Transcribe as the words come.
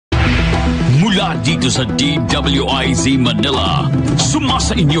Mula dito sa DWIZ Manila,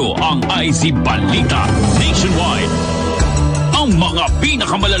 sumasa inyo ang Iz Balita Nationwide. Ang mga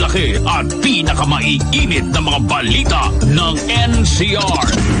pinakamalalaki at pinakamaiinit na mga balita ng NCR,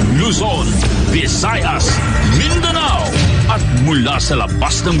 Luzon, Visayas, Mindanao at mula sa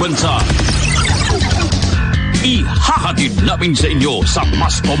labas ng bansa. Ihahatid namin sa inyo sa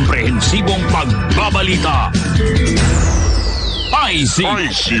mas komprehensibong pagbabalita. Iz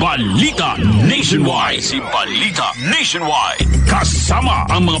Balita Nationwide. Iz Balita Nationwide. Kasama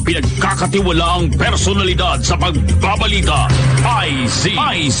ang mga pinagkakatiwalaang personalidad sa pagbabalita. Iz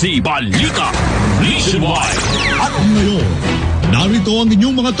Balita Nationwide. At ngayon, narito ang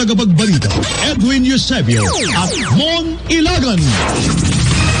inyong mga tagapagbalita, Edwin Eusebio at Mon Ilagan.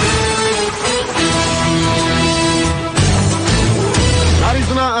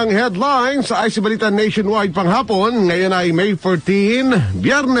 Narito na ang headlines sa Iz Balita Nationwide panghapon. Ngayon ay May 14,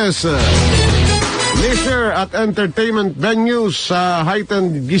 Biyernes. Leisure at entertainment venues sa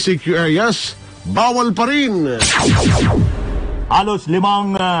heightened GCQ areas, bawal pa rin. Halos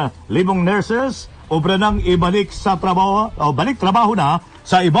 5,000 nurses obra nang ibalik sa trabaho o balik trabaho na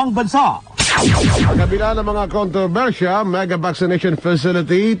sa ibang bansa. Sa kabila ng mga kontrobersya, mega vaccination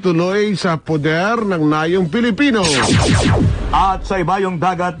facility tuloy sa poder ng nayong Pilipino. At sa iba yung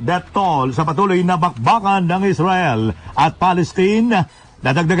dagat death toll sa patuloy na bakbakan ng Israel at Palestine,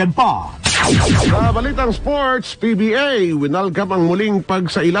 nadagdagan pa. Sa balitang sports, PBA, winalkap ang muling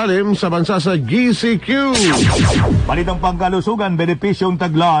pagsailalim sa bansa sa GCQ. Balitang pangkalusugan, benepisyong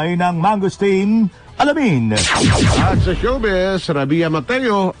taglay ng mangosteen, alamin. At sa showbiz, Rabia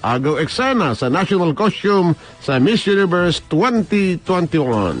Mateo, agaw eksena sa national costume sa Miss Universe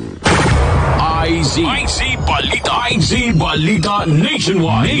 2021. Iz Balita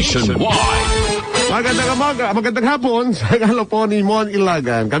Nationwide. Magandang hapon sa galo po ni Mon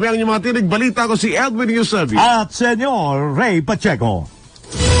Ilagan. Kami ang inyong mga tinig balita ko si Edwin Eusebio. At Senyor Ray Pacheco.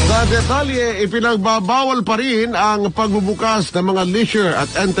 Sa detalye, ipinagbabawal pa rin ang pagbubukas ng mga leisure at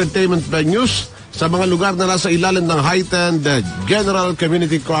entertainment venues sa mga lugar na nasa ilalim ng heightened General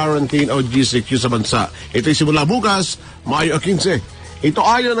Community Quarantine o GCQ sa bansa. Ito'y simula bukas, Mayo 15. Ito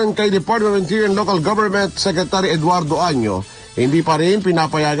ayon ng kay Department of Interior and Local Government Secretary Eduardo Año. Hindi pa rin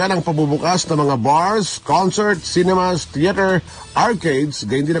pinapayagan ang pagbubukas ng mga bars, concerts, cinemas, theater, arcades,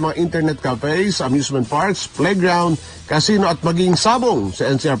 gayon din ang mga internet cafes, amusement parks, playground, casino at maging sabong sa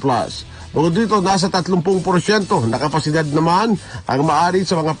NCR Plus. Bukod dito, nasa 30% na kapasidad naman ang maaari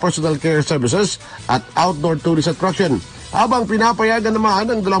sa mga personal care services at outdoor tourist attraction. Habang pinapayagan naman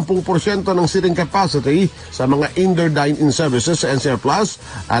ang 20% ng seating capacity sa mga indoor dine-in services sa NCR Plus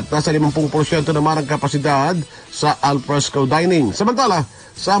at nasa 50% naman ang kapasidad sa alfresco dining. Samantala,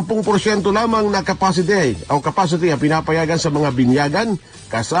 10% lamang na capacity ang pinapayagan sa mga binyagan,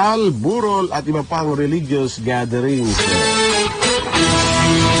 kasal, burol at iba pang religious gatherings.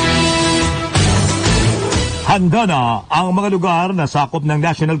 Handa na ang mga lugar na sakop ng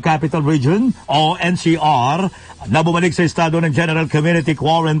National Capital Region o NCR na bumalik sa estado ng General Community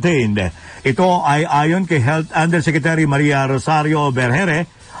Quarantine. Ito ay ayon kay Health Undersecretary Maria Rosario Berhere,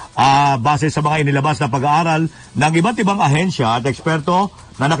 base sa mga inilabas na pag-aaral ng iba't ibang ahensya at eksperto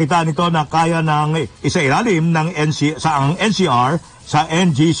na nakita nito na kaya ng isailalim ng NCR sa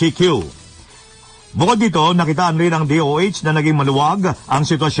NGCQ. Bukod dito, nakitaan rin ng DOH na naging maluwag ang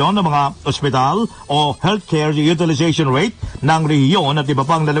sitwasyon ng mga ospital o healthcare utilization rate ng rehiyon at iba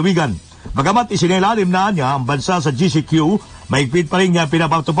pang lalawigan. Bagamat isinailalim na niya ang bansa sa GCQ, mahigpit pa rin niya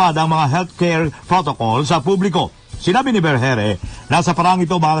pinapatupad ang mga healthcare protocol sa publiko. Sinabi ni Berhere na sa parang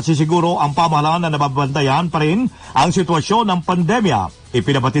ito makasisiguro ang pamahalaan na nababantayan pa rin ang sitwasyon ng pandemya.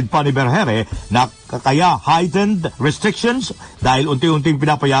 Ipinabatid pa ni Berhere na kaya heightened restrictions dahil unti-unting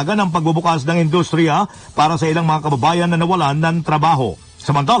pinapayagan ang pagbubukas ng industriya para sa ilang mga kababayan na nawalan ng trabaho.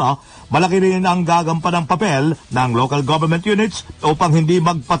 Samantala, malaki rin ang gagampan ng papel ng local government units upang hindi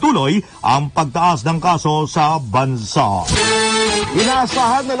magpatuloy ang pagtaas ng kaso sa bansa.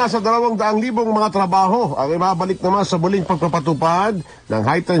 Inaasahan na nasa 200,000 mga trabaho ang ibabalik naman sa muling pagpapatupad ng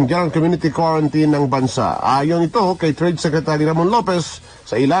heightened General Community Quarantine ng bansa. Ayon ito kay Trade Secretary Ramon Lopez,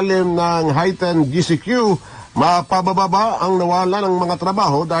 sa ilalim ng heightened GCQ, mapababa ang nawala ng mga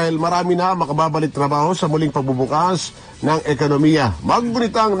trabaho dahil marami na makababalik trabaho sa muling pagbubukas ng ekonomiya.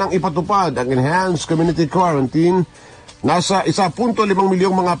 Maggunitang nang ipatupad ang enhanced community quarantine, nasa 1.5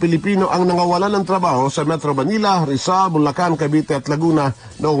 milyong mga Pilipino ang nangawalan ng trabaho sa Metro Manila, Rizal, Bulacan, Cavite at Laguna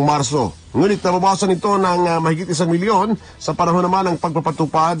noong Marso. Ngunit nababawasan ito ng mahigit 1 milyon sa panahon naman ng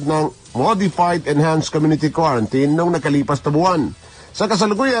pagpapatupad ng Modified Enhanced Community Quarantine noong nakalipas na buwan. Sa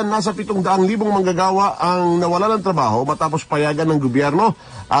kasalukuyan, nasa 700,000 manggagawa ang nawala ng trabaho matapos payagan ng gobyerno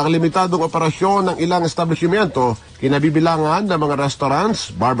ang limitadong operasyon ng ilang establishmento, kinabibilangan ng mga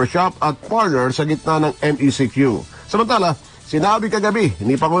restaurants, barbershop at parlor sa gitna ng MECQ. Samantala, sinabi kagabi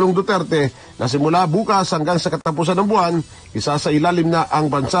ni Pangulong Duterte na simula bukas hanggang sa katapusan ng buwan, isa sa ilalim na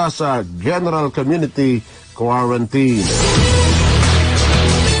ang bansa sa General Community Quarantine.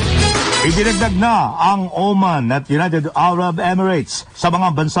 Idinagdag na ang Oman at United Arab Emirates sa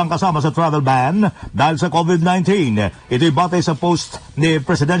mga bansang kasama sa travel ban dahil sa COVID-19. Ito'y batay sa post ni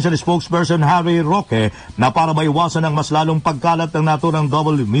Presidential Spokesperson Harry Roque na para maiwasan ang mas lalong pagkalat ng naturang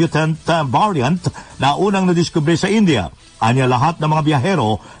double mutant variant na unang nadiskubre sa India. Anya lahat ng mga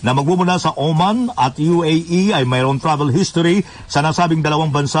biyahero na magmumula sa Oman at UAE ay mayroong travel history sa nasabing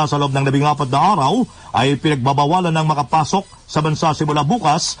dalawang bansa sa loob ng 14 na araw ay pinagbabawalan ng makapasok sa bansa simula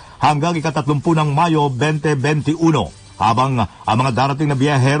bukas hanggang ika-30 ng Mayo 2021. Habang ang mga darating na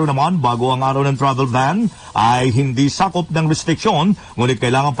biyahero naman bago ang araw ng travel ban ay hindi sakop ng restriksyon, ngunit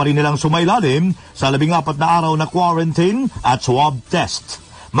kailangan pa rin nilang sumailalim sa 14 na araw na quarantine at swab test.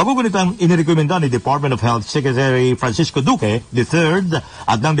 Magugunit ang inirekomenda ni Department of Health Secretary Francisco Duque III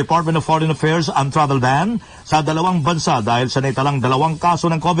at ng Department of Foreign Affairs ang travel ban sa dalawang bansa dahil sa naitalang 2 kaso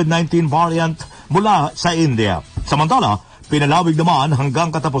ng COVID-19 variant mula sa India. Samantala, pinalawig naman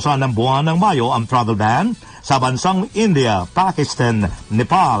hanggang katapusan ng buwan ng Mayo ang travel ban sa bansang India, Pakistan,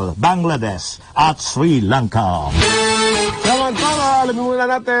 Nepal, Bangladesh at Sri Lanka. Samantala, alamin muna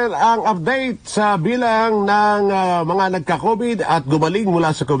natin ang update sa bilang ng mga nagka-COVID at gumaling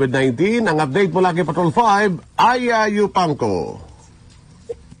mula sa COVID-19. Ang update mula kay Patrol 5, Aya Yupanco.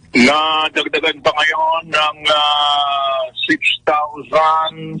 Nadagdagan pa ngayon ng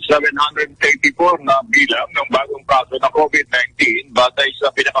 6,784 na bilang ng bagong kaso ng COVID-19 batay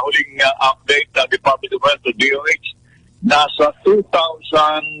sa pinakahuling update ng Department of Health o DWIZ. Nasa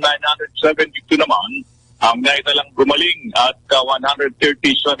 2,972 naman ang naitalang gumaling at 137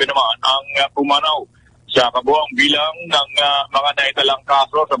 naman ang pumanaw. Sa kabuang bilang ng mga naitalang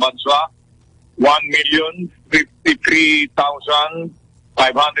kaso sa bansa, 1,053,523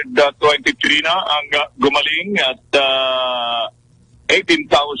 na ang gumaling at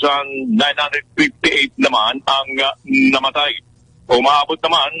 18,958 naman ang namatay. Umaabot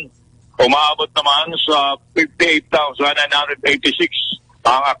naman sa 58,986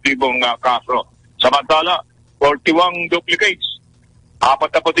 ang aktibong kaso. Samantala, 41 duplicates.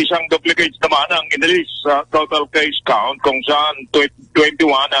 41 duplicates naman ang inalis sa total case count kung saan 21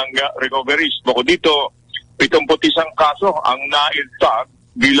 ang recoveries. Bukod dito, 71 kaso ang nailtag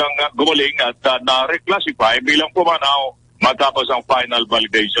bilang gumaling at na-reclassify bilang pumanaw matapos ang final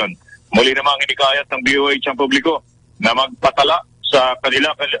validation. Muli namang inikayat ng DOH ang publiko na magpatala sa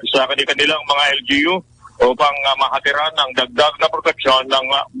kanilang mga LGU upang mahatiran ng dagdag na proteksyon ng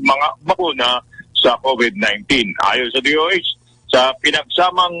mga bakuna sa COVID-19. Ayon sa DOH, sa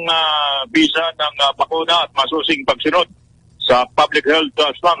pinagsamang bisa ng bakuna at masusing pagsunod sa public health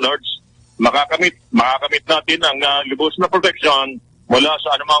standards, makakamit natin ang lubos na proteksyon mula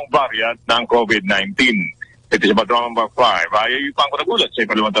sa anumang variant ng COVID-19. Ito si Patrol Number 5. Ay pang nagulat sa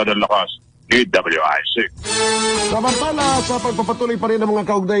ipaliwanag ng lakas, DWIZ. Samantala, sa pagpapatuloy pa rin ng mga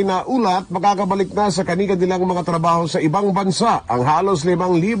kaugnay na ulat, makakabalik na sa kanilang mga trabaho sa ibang bansa ang halos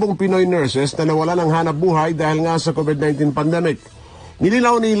 5,000 Pinoy nurses na nawala ng hanap buhay dahil nga sa COVID-19 pandemic.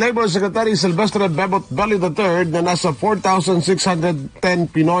 Nililaw ni Labor Secretary Silvestre Bebot Belli III na nasa 4,610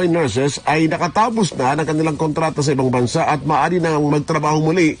 Pinoy nurses ay nakatapos na ng kanilang kontrata sa ibang bansa at maaari nang magtrabaho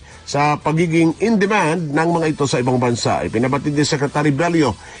muli sa pagiging in-demand ng mga ito sa ibang bansa. Ipinabatid ni Secretary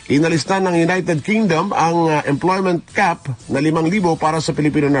Bello, inalista ng United Kingdom ang employment cap na 5,000 para sa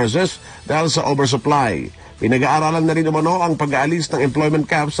Filipino nurses dahil sa oversupply. Pinag-aaralan na rin umano ang pag-aalis ng employment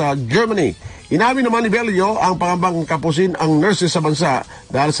cap sa Germany. Inamin naman ni Bello ang pangambang kapusin ang nurses sa bansa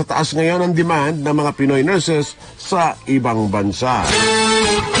dahil sa taas ngayon ang demand ng mga Pinoy nurses sa ibang bansa.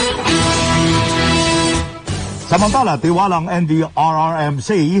 Samantala, tiwalang NDRRMC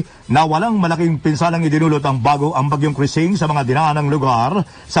na walang malaking pinsalang idinulot ang bagyong Krising sa mga dinaanang lugar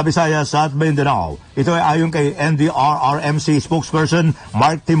sa Visayas at Mindanao. Ito ay ayon kay NDRRMC spokesperson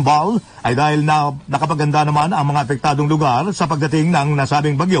Mark Timbal ay dahil na nakapaganda naman ang mga apektadong lugar sa pagdating ng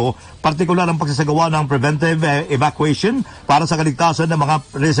nasabing bagyo, partikular ang pagsasagawa ng preventive evacuation para sa kaligtasan ng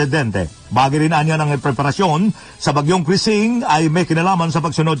mga residente. Bagay rin anya ng preparasyon sa bagyong Krising ay may kinalaman sa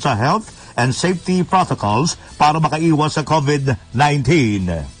pagsunod sa health and safety protocols para makaiwas sa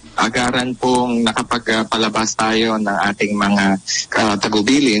COVID-19. agaran pong nakapagpalabas tayo ng ating mga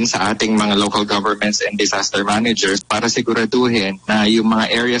tagubilin sa ating mga local governments and disaster managers para siguraduhin na yung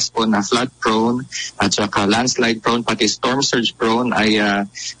mga areas po na flood prone at saka landslide prone pati storm surge prone ay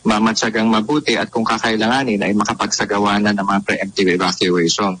mamatsagang mabuti at kung kakailanganin ay makapagsagawa na ng mga preemptive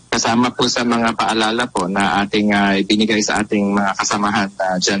evacuation. Kasama po sa mga paalala po na ating ibinigay sa ating mga kasamahan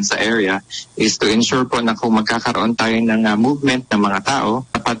dyan sa area is to ensure po na kung magkakaroon tayo ng movement ng mga tao,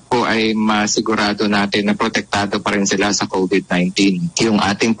 dapat po ay masigurado natin na protektado pa rin sila sa COVID-19. Yung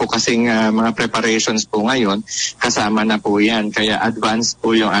ating po kasing mga preparations po ngayon, kasama na po yan. Kaya advanced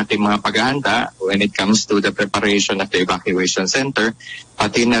po yung ating mga paghahanda when it comes to the preparation of the evacuation center,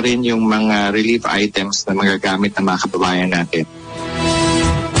 pati na rin yung mga relief items na magagamit ng mga kababayan natin.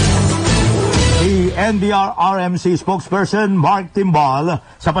 Si NDR-RMC spokesperson Mark Timbal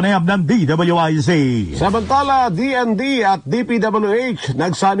sa panayam ng DWIZ. Samantala, DND at DPWH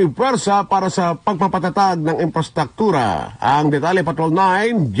nagsanib pwersa para sa pagpapatatag ng infrastruktura. Ang detalye Patrol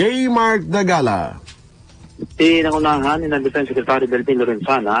 9, J. Mark Dagala. Pinangunahan ni Defense Secretary Beltin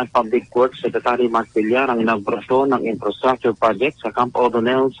Lorenzana at Public Works Secretary Mark Villar ang inaugurasyon ng infrastructure project sa Camp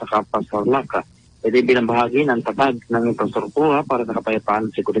O'Donnell sa Kapasarlaca. Ito bilang bahagi ng tatag ng infrastruktura para sa kapayapaan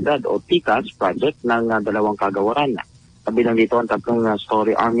at seguridad o TICAS project ng dalawang kagawaran. Kabilang dito ang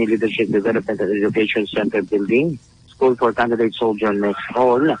 3-story Army Leadership Development and Education Center building, School for Candidate Soldier Mess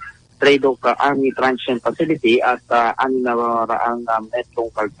Hall, Trade of Army Transient Facility at 6 na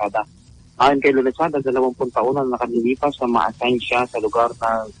metrong kalsada. Ayon kay Lorenzana, 20 taon ang nakalilipas na ma-assign siya sa lugar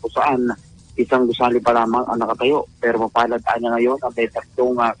na kusaan isang gusali pa lamang ang nakatayo. Pero mapaladaan niya ngayon ang may 3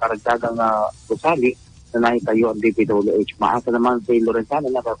 karagdagang gusali na naitayo ang DPWH. Maasa naman si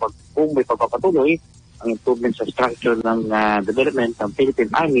Lorenzana na kung may pagpapatuloy ang improvement sa structure ng development ng Philippine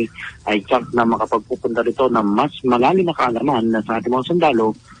Army ay tiyak na makapagpupunta rito ng mas malalim na kaalaman na sa ating mga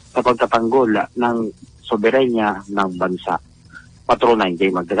sundalo sa pagtatanggol ng soberenya ng bansa. Patrol 9,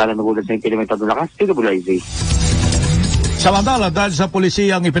 J. Magdagala ng ulat sa implementado ng lakas, DWIZ. Samantala, dahil sa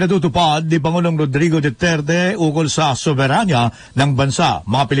pulisiyang ipinatutupad ni Pangulong Rodrigo Duterte ukol sa soberanya ng bansa,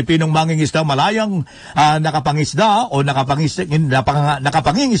 mga Pilipinong mangingisda malayang nakapangisda o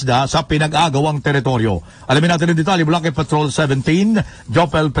nakapangingisda sa pinag-agawang teritoryo. Alamin natin ang detalye mula kay Patrol 17,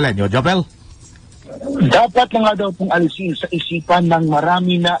 Jopel Pelenyo. Jopel? Dapat na nga daw pong alisin sa isipan ng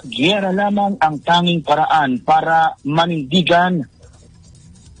marami na giyera lamang ang tanging paraan para manindigan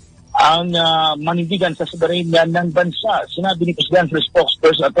sa soberenya ng bansa. Sinabi ni Presidential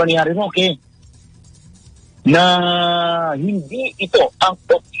Spokesperson Atty. Harry Roque na hindi ito ang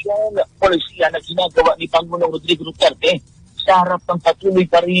opsyon polisiya na ginagawa ni Pangulong Rodrigo Duterte sa harap ng patuloy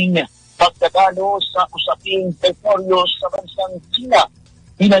pa rin pagkatalo sa usaping teritoryo sa bansang China.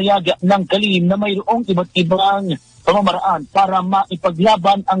 Hinayag ng kalihim na mayroong iba't ibang pamamaraan para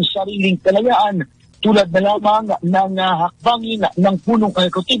maipaglaban ang sariling kalayaan tulad na lamang ng hakbangin ng punong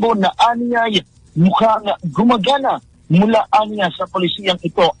ekekutibo na aniyay mukhang gumagana mula aniya sa polisiyang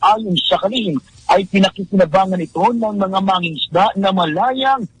ito. Ayon sa kalihim ay pinakikinabangan ito ng mga mangingisda na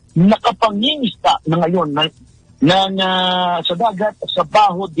malayang nakapangingisda na ngayon sa dagat sa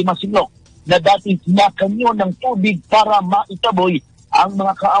Baho de Masinloc na dating kinakanyo ng tubig para maitaboy ang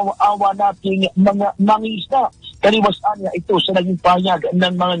mga kaawa-awa nating mga mangingisda. Kaliwasan niya ito sa naging pahayag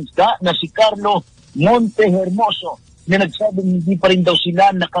ng mga isda na si Carlo Montehermoso na nagsabing hindi pa rin daw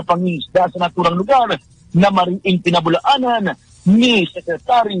sila nakapangingisda sa naturang lugar na mariing pinabulaanan ni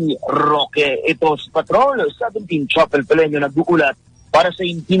Secretary Roque. Ito si Patrol 17 Chopel Pelenyo nag-uulat para sa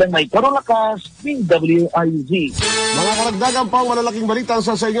Intilang May Karolakas, DWIZ. Mga karagdagan pang malalaking balita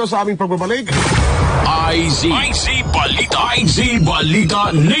sa inyo sa aming pagbabalik. IZ Balita. IZ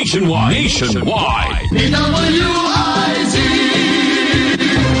Balita Nationwide. DWIZ.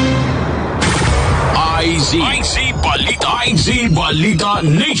 IZ Balita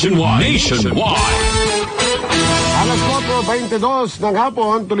Nationwide. Alas 4:22 ng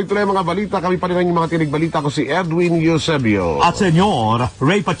hapon, tuloy-tuloy mga balita. Kami pa rin ang mga tinig balita ko si Edwin Eusebio. At Senyor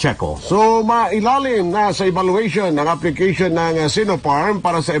Ray Pacheco. So, mailalim na sa evaluation ng application ng Sinopharm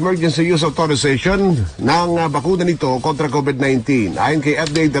para sa emergency use authorization ng bakuna nito kontra COVID-19. Ayon kay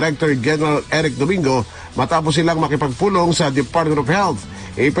FDA Director General Eric Domingo, matapos silang makipagpulong sa Department of Health.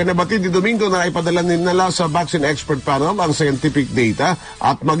 Ipinabatid ni Domingo na ipadala nila sa Vaccine Expert Panel ang scientific data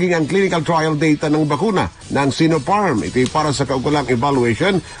at maging ang clinical trial data ng bakuna ng Sinopharm. Ito ay para sa kaukulang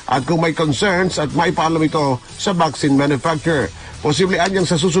evaluation at kung may concerns at maipaalam ito sa vaccine manufacturer. Posible anyang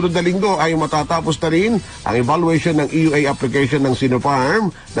sa susunod na linggo ay matatapos na rin ang evaluation ng EUA application ng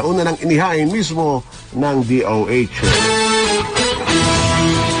Sinopharm na una nang inihain mismo ng DOH.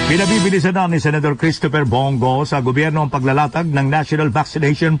 Pinabibilisan na ni Senator Christopher Bongo sa gobyerno ang paglalatag ng National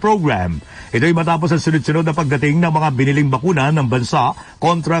Vaccination Program. Ito'y matapos ang sunod-sunod na pagdating ng mga biniling bakuna ng bansa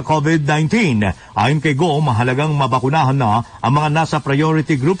kontra COVID-19. Ayon kay Go, mahalagang mabakunahan na ang mga nasa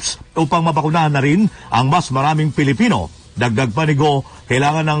priority groups upang mabakunahan na rin ang mas maraming Pilipino. Dagdag pa ni Go,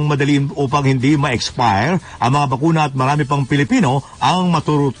 kailangan ng madali upang hindi ma-expire ang mga bakuna at marami pang Pilipino ang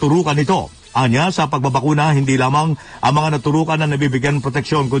matuturukan nito. Anya, sa pagbabakuna, hindi lamang ang mga naturukan na nabibigyan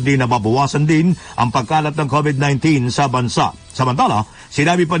proteksyon kundi nababawasan din ang pagkalat ng COVID-19 sa bansa. Samantala,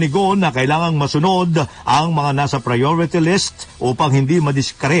 sinabi pa ni Go na kailangang masunod ang mga nasa priority list upang hindi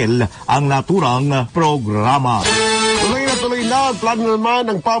madiskarel ang naturang programa. Tuloy na ang plano naman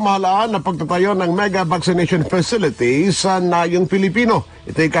ng pamahalaan na pagtatayo ng mega vaccination facility sa Nayong Pilipino.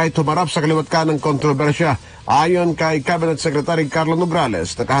 Ito'y kahit humarap sa kaliwat ka ng kontrobersya. Ayon kay Cabinet Secretary Carlo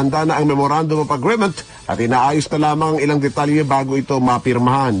Nograles, nakahanda na ang Memorandum of Agreement at inaayos na lamang ilang detalye bago ito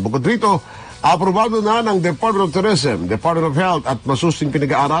mapirmahan. Bukod rito, aprobado na ng Department of Tourism, Department of Health at masusing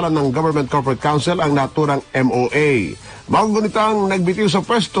pinag-aaralan ng Government Corporate Council ang naturang MOA. Magugunitang nagbitiw sa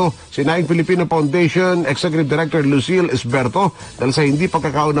pwesto si Naing Filipino Foundation Executive Director Lucille Isberto dahil sa hindi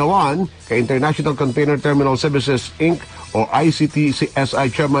pagkakaunawaan kay International Container Terminal Services Inc. o ICTCSI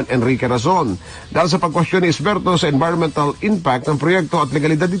Chairman Enrique Razon. Dahil sa pagkwestiyon ni Isberto sa environmental impact ng proyekto at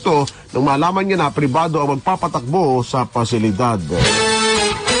legalidad nito nung malaman niya na pribado ang magpapatakbo sa pasilidad.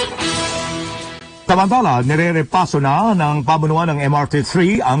 Samantala, nire-repaso na ng pamunuan ng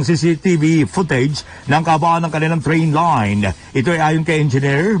MRT3 ang CCTV footage ng kabaan ng kanilang train line. Ito ay ayon kay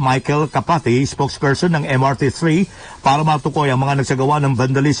Engineer Michael Capati, spokesperson ng MRT3, para matukoy ang mga nagsagawa ng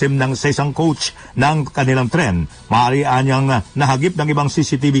vandalism ng sa isang coach ng kanilang tren. Maaari anyang nahagip ng ibang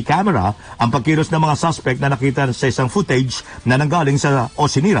CCTV camera ang pagkilos ng mga suspect na nakita sa isang footage na nanggaling sa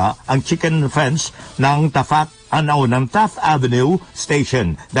o sinira ang chicken fence ng Taft Avenue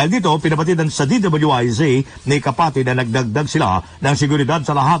Station. Dahil dito, pinapatidan sa DWIZ ni Kapati na nagdagdag sila ng seguridad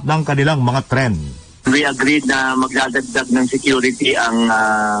sa lahat ng kanilang mga tren. We agreed na magdadagdag ng security ang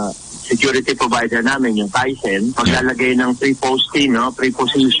security provider namin, yung Tyson. Maglalagay ng pre-posting,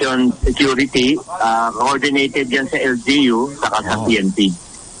 pre-position security, coordinated yan sa LGU saka sa PNP.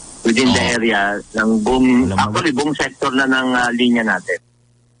 Within the area ng buong sector na ng linya natin.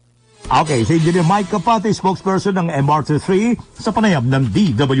 Okay, si Engineer Mike Capati, spokesperson ng MRT3 sa panayam ng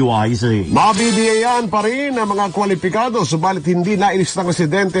DWIZ. Mabibigyan pa rin ang mga kwalipikado subalit hindi nailis ng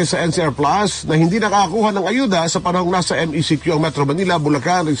residente sa NCR Plus na hindi nakakuha ng ayuda sa panahong nasa MECQ ang Metro Manila,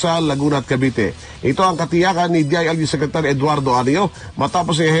 Bulacan, Rizal, Laguna at Cavite. Ito ang katiyakan ni DILG Secretary Eduardo Arrio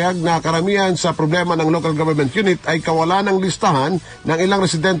matapos ihayag na karamihan sa problema ng local government unit ay kawalan ng listahan ng ilang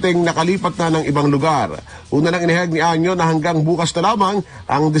residenteng nakalipat na ng ibang lugar. Una nang inihayag ni Anyo na hanggang bukas na lamang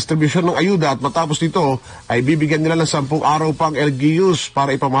ang distribution ng ayuda at matapos nito ay bibigyan nila ng 10 araw pang LGUs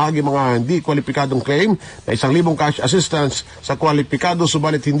para ipamahagi mga hindi kwalipikadong claim na 1,000 cash assistance sa kwalipikado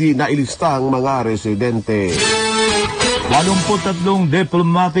subalit hindi nailista ang mga residente. 83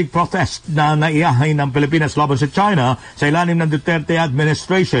 diplomatic protest na naiyahay ng Pilipinas laban sa China sa ilalim ng Duterte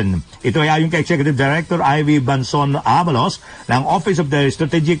administration. Ito ay ayon kay Executive Director Ivy Banson Avalos ng Office of the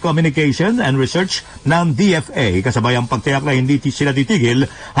Strategic Communication and Research ng DFA, kasabay ang pagtiyak na hindi sila titigil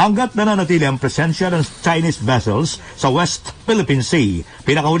hanggat nananatili ang presensya ng Chinese vessels sa West Philippine Sea.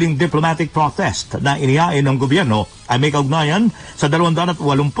 Pinakahuling diplomatic protest na inihain ng gobyerno ay may kaugnayan sa 287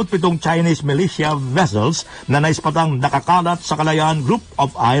 Chinese militia vessels na naispatang nakakalat sa Kalayaan Group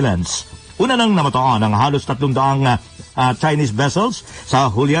of Islands. Una nang namataan ang halos 300 Chinese vessels sa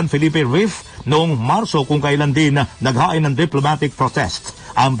Julian Felipe Reef noong Marso kung kailan din naghain ng diplomatic protest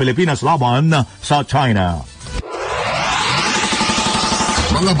ang Pilipinas laban sa China.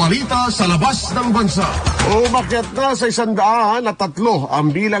 Mga balita sa labas ng bansa. Umakyat na sa 103 ang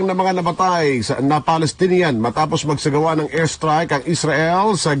bilang ng mga namatay na Palestinian matapos magsagawa ng airstrike ang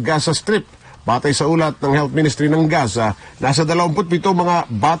Israel sa Gaza Strip. Batay sa ulat ng Health Ministry ng Gaza, nasa 27 mga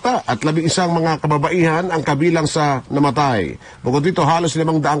bata at 11 mga kababaihan ang kabilang sa namatay. Bukod dito, halos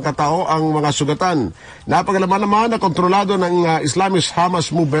 500 katao ang mga sugatan. Napagalaman naman na kontrolado ng Islamist Hamas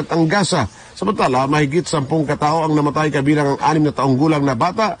movement ang Gaza. Samantala, mahigit 10 katao ang namatay kabilang ang 6 na taong gulang na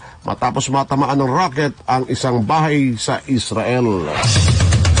bata matapos matamaan ng rocket ang isang bahay sa Israel.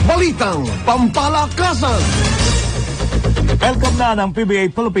 Balitang Pampalakasan. Welcome na ng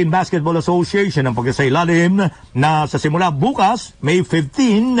PBA Philippine Basketball Association ang pagkasailalim na sa simula bukas, May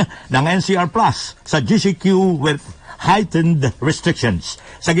 15, ng NCR Plus sa GCQ with heightened restrictions.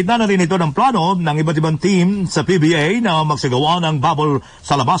 Sa gitna na rin ito ng plano ng iba't ibang team sa PBA na magsagawa ng bubble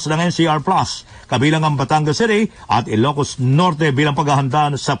sa labas ng NCR Plus, kabilang ang Batangas City at Ilocos Norte bilang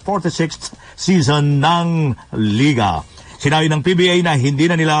paghahanda sa 46th season ng Liga. Sinabi ng PBA na hindi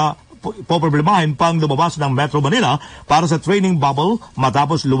na nila poproblemahin pang lumabas ng Metro Manila para sa training bubble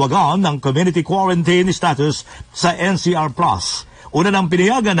matapos luwagan ng community quarantine status sa NCR+. Una nang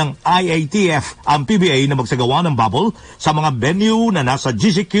pinayagan ng IATF ang PBA na magsagawa ng bubble sa mga venue na nasa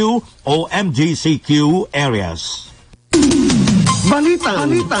GCQ o MGCQ areas. Balita.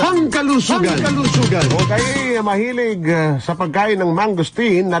 Pangkalusugan. Okay, mahilig sa pagkain ng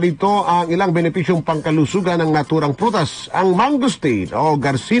mangosteen, narito ang ilang benepisyong pangkalusugan ng naturang prutas. Ang mangosteen o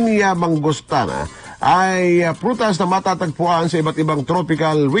Garcinia mangostana ay prutas na matatagpuan sa iba't ibang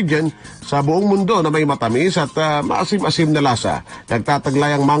tropical region sa buong mundo na may matamis at maasim-asim na lasa.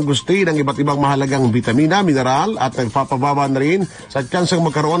 Nagtataglay ang mangosteen ng iba't ibang mahalagang bitamina, mineral at nagpapababa na rin sa tsansang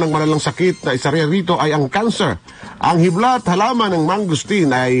magkaroon ng malalang sakit na isa rito ay ang cancer. Ang hibla at halaman ng mangosteen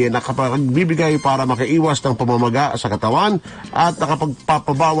ay nakapagbibigay para makaiwas ng pamamaga sa katawan at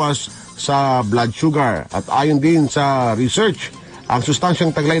nakapagpapabawas sa blood sugar. At ayon din sa research, ang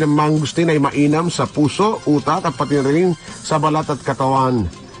sustansyang taglay ng mangosteen ay mainam sa puso, utak at pati rin sa balat at katawan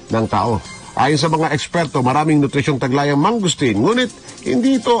ng tao. Ayon sa mga eksperto, maraming nutrisyong taglay ang mangosteen, ngunit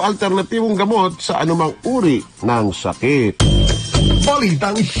hindi ito alternatibong gamot sa anumang uri ng sakit.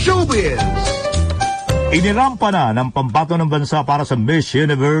 Balitang Showbiz! Inirampa na ng pambato ng bansa para sa Miss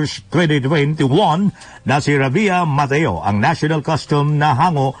Universe 2021 na si Rabia Mateo, ang national costume na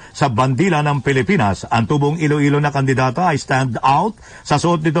hango sa bandila ng Pilipinas. Ang tubong Iloilo na kandidata ay stand out sa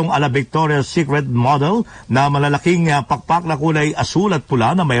suot nitong ala Victoria's Secret model na malalaking pakpak na kulay asul at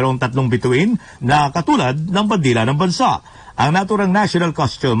pula na mayroong 3 bituin na katulad ng bandila ng bansa. Ang naturang national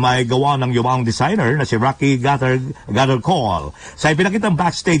costume ay gawa ng yumaong designer na si Rocky Gathercall. Sa ipinakitang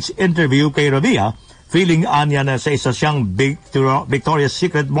backstage interview kay Rabia, feeling anya na sa isa siyang Victoria's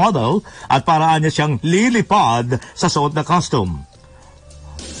Secret model at paraan niya siyang lilipad sa suot na costume.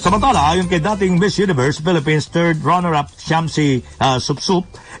 Samantala, ayon kay dating Miss Universe Philippines third runner-up Shamsi Supsup,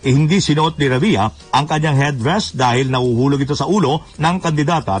 hindi sinuot ni Rabia ang kanyang headdress dahil nahuhulog ito sa ulo ng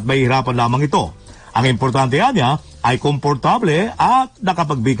kandidata at mahihirapan lamang ito. Ang importante niya ay komportable at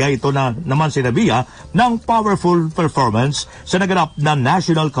nakapagbigay ito na naman si Rabia ng powerful performance sa naganap na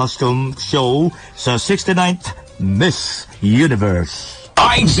National Costume Show sa 69th Miss Universe.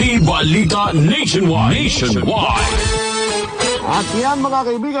 Iz Balita Nationwide. At yan mga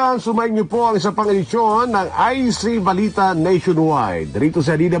kaibigan, sumayin niyo po ang isa pang edisyon ng IC Balita Nationwide. Dito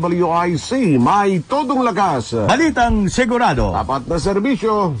sa DWIZ, may todong lakas. Balitang sigurado. Tapat na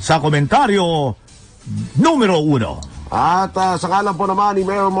serbisyo. Sa komentaryo, numero 1. At sa ngalan po naman ni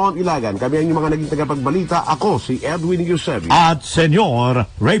Mayor Mount Ilagan, kami ang inyong mga naging tagapagbalita. Ako si Edwin Eusebio. At Senyor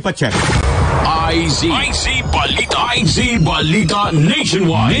Ray Pacheco. IZ Balita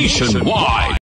Nationwide.